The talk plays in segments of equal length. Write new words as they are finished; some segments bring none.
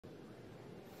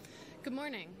Good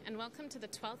morning, and welcome to the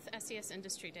 12th SES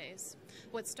Industry Days.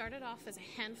 What started off as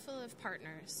a handful of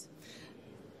partners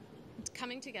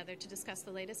coming together to discuss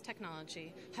the latest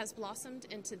technology has blossomed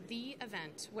into the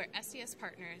event where SES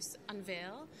partners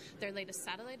unveil their latest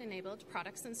satellite-enabled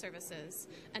products and services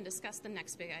and discuss the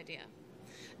next big idea.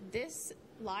 This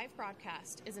live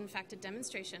broadcast is in fact a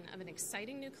demonstration of an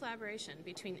exciting new collaboration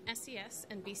between SES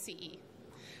and BCE.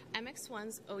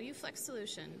 MX1's OU Flex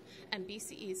solution and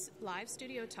BCE's Live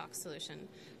Studio Talk solution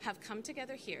have come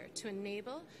together here to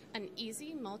enable an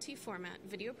easy multi-format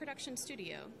video production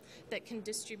studio that can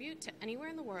distribute to anywhere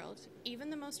in the world, even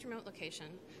the most remote location,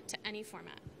 to any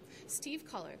format. Steve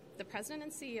Culler, the president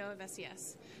and CEO of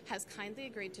SES, has kindly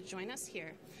agreed to join us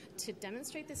here to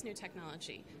demonstrate this new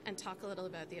technology and talk a little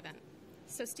about the event.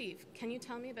 So Steve, can you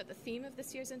tell me about the theme of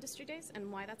this year's Industry Days and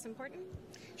why that's important?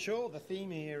 Sure. The theme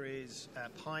here is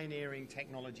pioneering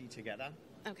technology together.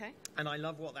 Okay. And I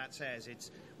love what that says.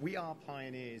 We are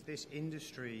pioneers. This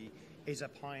industry is a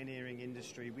pioneering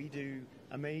industry. We do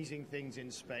amazing things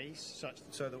in space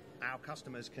so that our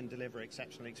customers can deliver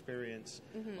exceptional experience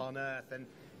on Earth. And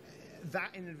that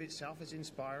in and of itself is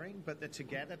inspiring, but the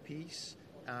together piece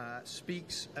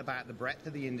speaks about the breadth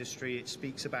of the industry. It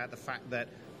speaks about the fact that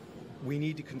we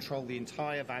need to control the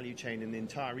entire value chain and the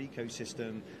entire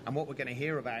ecosystem, and what we're going to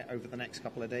hear about over the next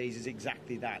couple of days is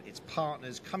exactly that. It's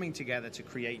partners coming together to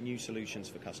create new solutions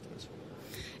for customers.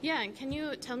 Yeah, and can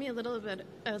you tell me a little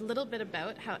bit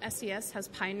about how SES has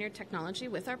pioneered technology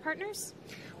with our partners?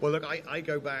 Well, look, I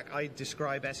go back. I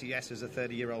describe SES as a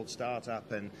 30-year-old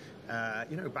startup, and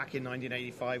back in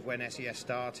 1985 when SES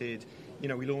started,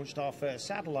 we launched our first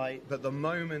satellite. But the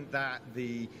moment that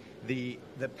the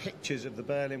pictures of the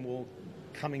Berlin Wall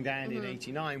coming down in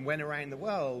 '89 went around the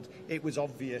world, it was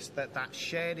obvious that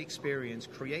shared experience,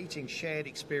 creating shared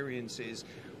experiences,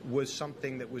 was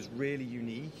something that was really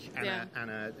unique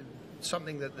and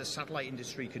something that the satellite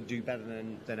industry could do better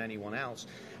than anyone else.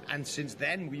 And since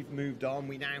then, we've moved on.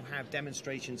 We now have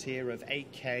demonstrations here of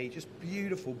 8K, just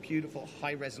beautiful, beautiful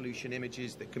high-resolution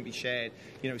images that can be shared,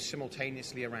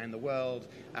 simultaneously around the world.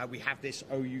 We have this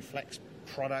OU Flex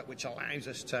product, which allows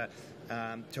us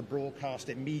to broadcast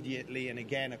immediately and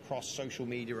again across social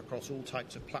media, across all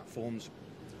types of platforms.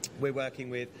 We're working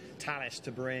with Thales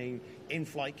to bring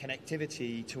in-flight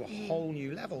connectivity to a whole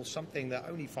new level, something that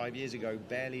only 5 years ago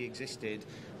barely existed.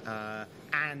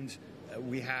 And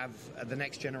we have the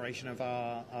next generation of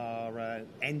our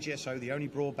NGSO, the only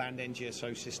broadband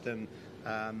NGSO system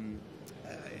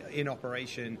in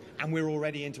operation, and we're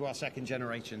already into our second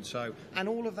generation. And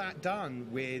all of that done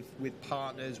with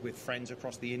partners, with friends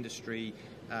across the industry,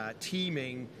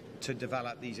 teaming to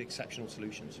develop these exceptional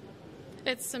solutions.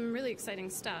 It's some really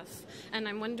exciting stuff, and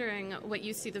I'm wondering what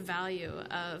you see the value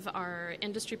of our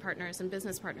industry partners and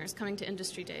business partners coming to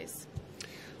Industry Days.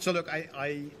 So look,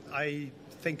 I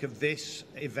think of this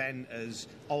event as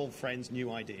old friends,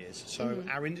 new ideas. So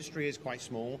our industry is quite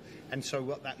small, and so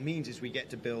what that means is we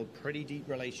get to build pretty deep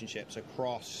relationships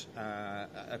across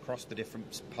the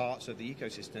different parts of the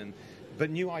ecosystem, but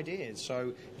new ideas.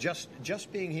 So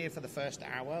just being here for the first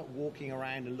hour, walking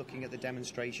around and looking at the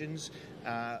demonstrations,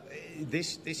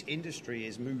 this industry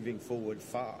is moving forward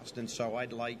fast, and so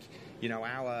I'd like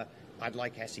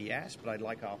SES, but I'd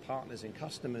like our partners and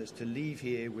customers to leave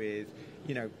here with,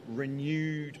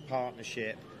 renewed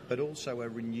partnership, but also a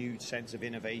renewed sense of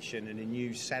innovation and a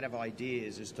new set of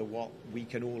ideas as to what we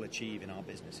can all achieve in our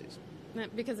businesses.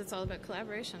 Because it's all about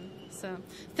collaboration. So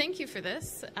thank you for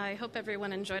this. I hope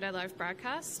everyone enjoyed our live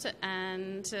broadcast,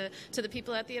 and to the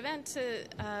people at the event,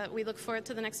 we look forward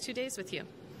to the next 2 days with you.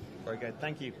 Very good.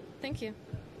 Thank you. Thank you.